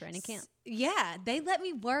job. Training camp. Yeah. They let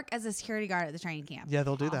me work as a security guard at the training camp. Yeah,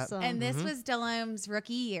 they'll do Awesome. And this was Delome's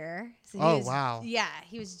rookie year. So he Oh, was- wow. Yeah,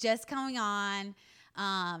 he was just coming on.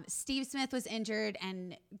 Steve Smith was injured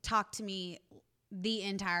and talked to me the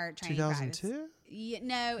entire that. training practice. 2002? Yeah,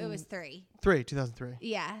 no, it was 2003.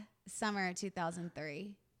 Yeah, summer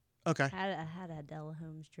 2003. Okay. I had a Della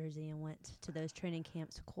Holmes jersey and went to those training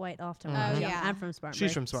camps quite often. Mhm. when I was Oh, young. yeah. I'm from Spartanburg.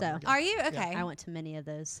 She's from Spartanburg, So yeah. Are you okay? I went to many of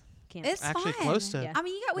those camps. It's Actually fun. close to. Yeah. I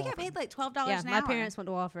mean, we got Wofford. paid like $12 yeah, an my hour. parents went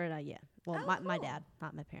to Wofford. Yeah. Well, Oh, my cool. dad,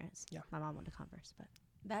 not my parents. Yeah. My mom went to Converse, but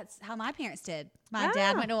That's how my parents did. My Ah.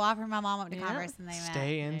 dad went to Wofford, my mom went to Yeah. Converse, and they met.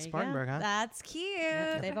 Stay in There you go. Spartanburg, huh? That's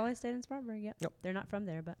cute. they've always stayed in Spartanburg. Yep. They're not from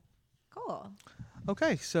there, but Cool.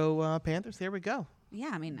 Okay, so Panthers, there we go.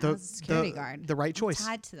 Yeah, I mean, I was a security guard. The right I'm choice.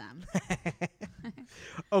 tied to them.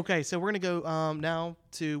 Okay, so we're going to go now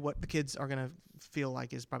to what the kids are going to feel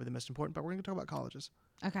like is probably the most important, but we're going to talk about colleges.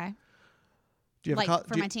 Okay. Do you have Like a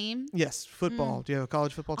for my team? Yes, football. Do you have a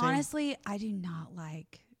college football team? Honestly, I do not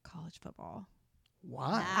like college football.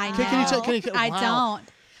 Why? I know. Can you I wow. don't.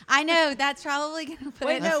 I know that's probably gonna put.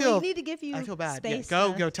 wait, it, I no, feel- we need to give you. I feel bad. Yeah, Space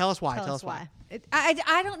go. Tell us why. Tell us why.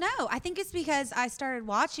 I don't know. I think it's because I started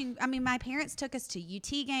watching. I mean, my parents took us to UT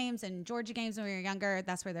games and Georgia games when we were younger.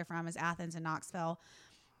 That's where they're from, is Athens and Knoxville.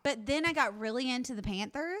 But then I got really into the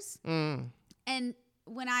Panthers, and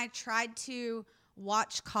when I tried to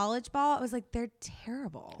watch college ball, I was like, they're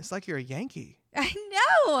terrible. It's like you're a Yankee. I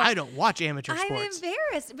know. I don't watch amateur I'm sports.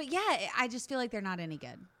 embarrassed, but yeah, I just feel like they're not any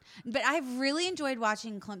good. But I've really enjoyed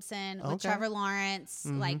watching Clemson with Okay. Trevor Lawrence.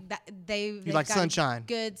 Like that, they've like got a Sunshine.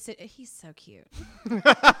 Good. He's so cute.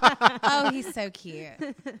 Oh, he's so cute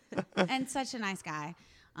and such a nice guy.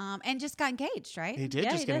 And just got engaged, right? He did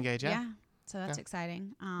Yeah, just he get did. engaged, yeah. So that's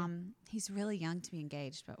exciting. He's really young to be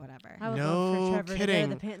engaged, but whatever. I would No love for Trevor kidding. to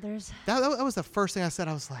go to the Panthers. That was the first thing I said.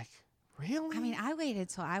 I was like, really? I mean, I waited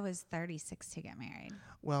till I was 36 to get married.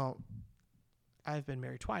 Well, I've been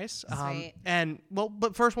married twice. Sweet.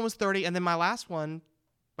 But first one was 30, and then my last one,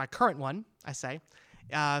 my current one, I say,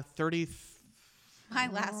 30. My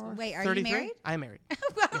last. Wait, are 33? you married? I'm married. I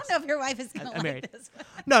don't know if your wife is gonna I'm like married. this.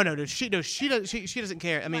 No. She doesn't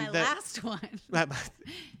care. I mean, My last one.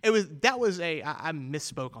 it was I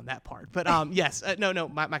misspoke on that part, but yes,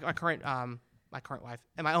 my current wife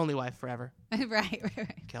and my only wife forever, right.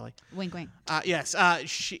 Kelly. Wink, wink. Yes, that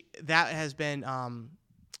has been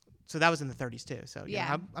so that was in the 30s too. So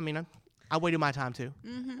yeah, Yeah. I waited my time too.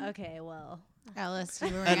 Okay, well, Ellis,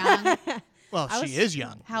 you were young. Well, I she was- is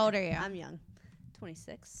young. How old are you? I'm young,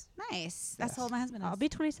 26. Nice. That's how old my husband is. I'll be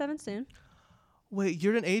 27 soon. Wait,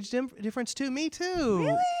 you're an age difference too? Me too.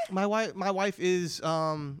 Really? My wife is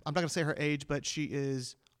I'm not gonna say her age, but she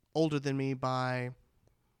is older than me by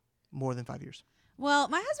more than 5 years. Well,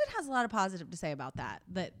 my husband has a lot of positive to say about that.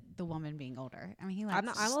 That the woman being older. I mean, he likes.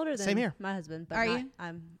 I'm older than Same here. my husband. But Are not-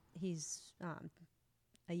 you? He's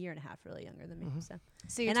a year and a half really younger than me.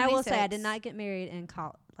 So you're and I will say I 26. did not get married in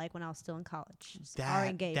college, like when I was still in college. That- or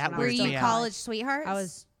engaged. that when I Were was weirds still you me in out. college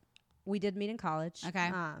sweethearts? We did meet in college.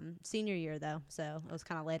 Okay. Senior year though, so it was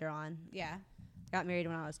kind of later on. Yeah. Got married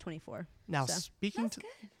when I was 24. Now So.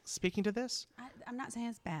 speaking to this, I'm not saying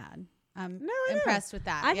it's bad. I'm No, I know. impressed with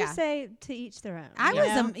that. I yeah. just say to each their own. I you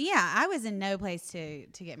was know? I was in no place to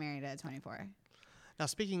get married at 24. now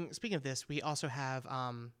speaking of this, we also have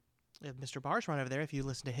Mr. Barge right over there. If you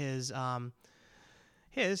listen to his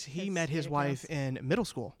he met his Skater wife Girls. in middle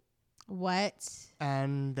school, What?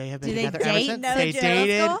 and they have been Do they together ever date since. in They middle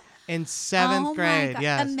dated school? in 7th Oh my grade. God.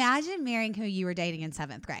 Yes. Imagine marrying who you were dating in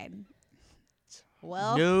 7th grade.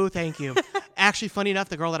 Well, No, thank you. Actually, funny enough,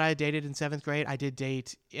 the girl that I dated in 7th grade, I did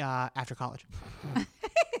date after college.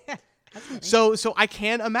 that's funny. So I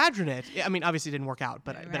can imagine it. I mean, obviously it didn't work out,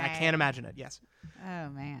 but I Right. can imagine it. Yes, Oh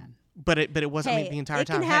man. but it wasn't hey, me the entire it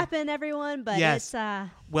time. can Hey, happen, everyone, but Yes.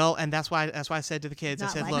 it's well, and that's why I said to the kids, I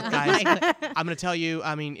Not said, likely. look, guys, I'm going to tell you.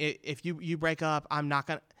 I mean, if you break up, I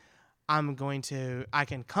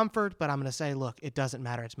can comfort, but I'm going to say, look, it doesn't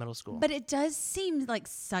matter. It's middle school. But it does seem like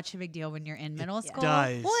such a big deal when you're in middle school.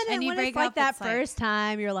 does. well, And and you when break it's like up, that it's like- first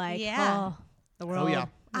time, you're like, Yeah. oh, the world. yeah. is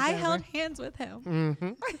I over. held hands with him. hmm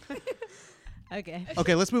Okay.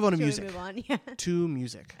 Okay, let's move on to Should we music. move on? Yeah. To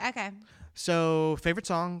music. Okay. So, favorite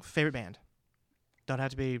song, favorite band. Don't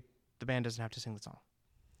have to be. The band doesn't have to sing the song.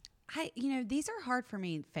 These are hard for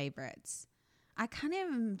me favorites. I kind of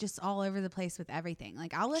am just all over the place with everything.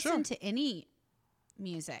 Like I'll listen Sure. to any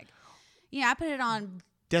music. Yeah, I put it on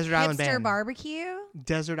Desert Island Hipster Band. Barbecue.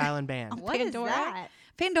 Desert Island Band. What is Pandora? that?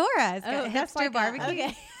 Pandora. It's got Oh, that's Hipster like a- Barbecue.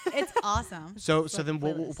 okay. It's awesome. So like then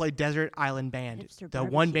we'll playlist. play Desert Island Band. Hipster The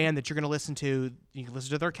one barbecue. band that you're going to listen to. You can listen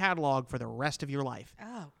to their catalog for the rest of your life.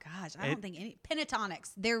 Oh gosh, I don't think any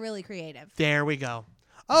Pentatonics. They're really creative. There we go.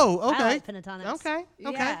 Oh, okay. I like Pentatonics. Okay.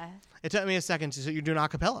 Yeah. It took me a second. So you're doing a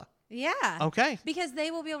cappella. Yeah. Okay. Because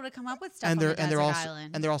they will be able to come up with stuff And on they're the and they're desert also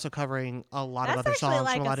island. and they're also covering a lot That's of other actually songs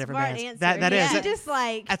like from a lot of a different smart bands. answer. That is. Yeah. That- Just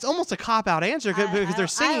like That's almost a cop out answer because they're I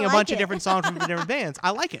singing a like bunch of it. different songs from different bands.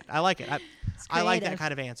 I like it. I like it. I like that creative.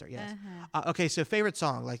 kind of answer. Yes. Uh-huh. Okay. So favorite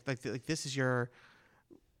song, like this is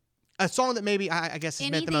a song that maybe I guess has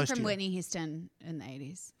meant the Anything most from to you. Whitney Houston in the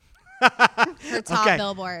 80s. Her top Okay.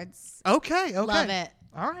 billboards. Okay. Okay. Love it.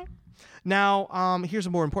 All right. Now, here's a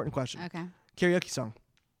more important question. Okay. Karaoke song.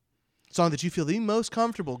 Song that you feel the most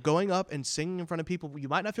comfortable going up and singing in front of people. You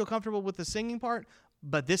might not feel comfortable with the singing part,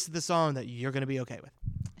 but this is the song that you're going to be okay with.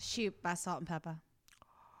 Shoot by Salt and Pepper.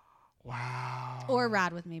 Wow. Or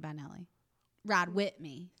Ride With Me by Nelly. Ride With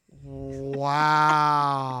Me.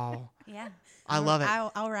 Wow. Yeah. I love it.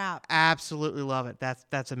 I'll rap. Absolutely love it.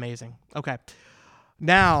 That's amazing. Okay.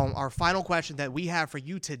 Now, our final question that we have for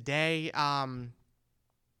you today,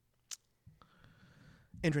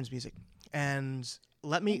 entrance music. And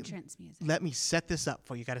Entrance music. let me set this up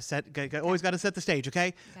for you. Always got to set the stage,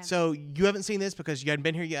 okay? So you haven't seen this because you hadn't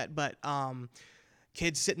been here yet, but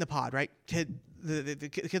kids sit in the pod, right? The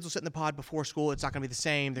kids will sit in the pod before school. It's not going to be the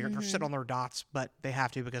same. They're sitting on their dots, but they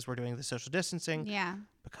have to because we're doing the social distancing. Yeah.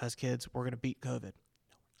 Because kids, we're going to beat COVID.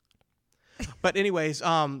 But anyways,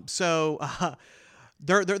 they're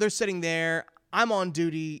sitting there. I'm on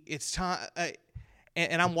duty. It's time.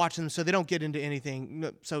 And I'm watching them, so they don't get into anything.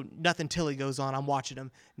 So nothing Tilly goes on. I'm watching them.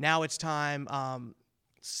 Now it's time.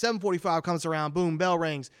 7:45 comes around. Boom, bell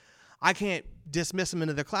rings. I can't dismiss them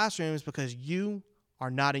into their classrooms because you are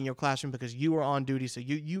not in your classroom because you are on duty. So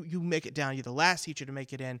you make it down. You're the last teacher to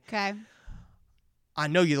make it in. Okay. I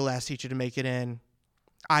know you're the last teacher to make it in.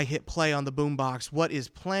 I hit play on the boombox. What is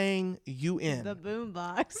playing? You in. the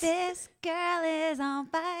boombox. This girl is on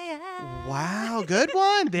fire. Wow, good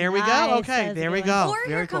one. There we go. Nice. Okay, That was a there we good go. Or Very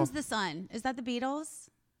Here cool. Comes the Sun. Is that the Beatles?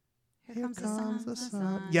 Here comes the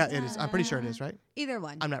sun. Yeah, it is. I'm pretty sure it is, right? Either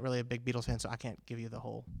one. I'm not really a big Beatles fan, so I can't give you the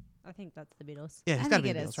whole. I think that's the Beatles. Yeah, I it's got to think be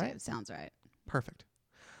it the is Beatles, right? too. Sounds right. Perfect.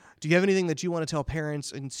 Do you have anything that you want to tell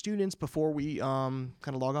parents and students before we kind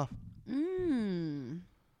of log off?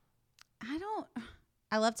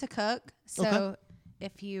 I love to cook. So Okay.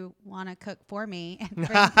 if you want to cook for me and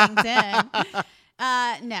bring things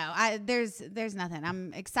in, no, there's nothing.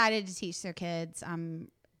 I'm excited to teach their kids. I'm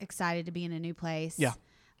excited to be in a new place. Yeah,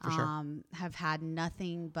 for sure. Have had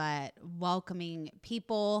nothing but welcoming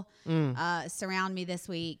people surround me this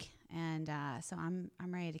week, and so I'm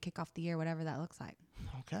ready to kick off the year, whatever that looks like.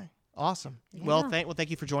 Okay. Awesome. Yeah. Well, thank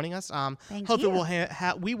you for joining us. Thank hopefully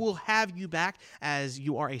you. we will have you back as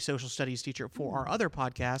you are a social studies teacher for our other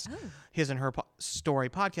podcast, His and Her Story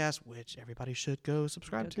podcast, which everybody should go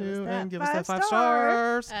subscribe Go give us to that and give us that 5 5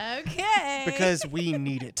 stars Okay. because we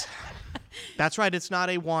need it. That's right. It's not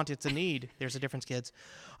a want, it's a need. There's a difference, kids.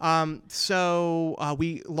 So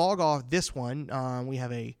we log off this one. We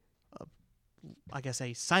have I guess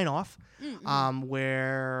a sign off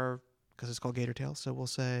where, because it's called Gator Tales. So we'll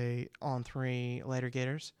say on 3, later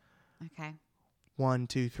Gators. Okay. 1,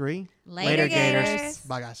 2, 3. Later, Gators.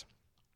 Bye, guys.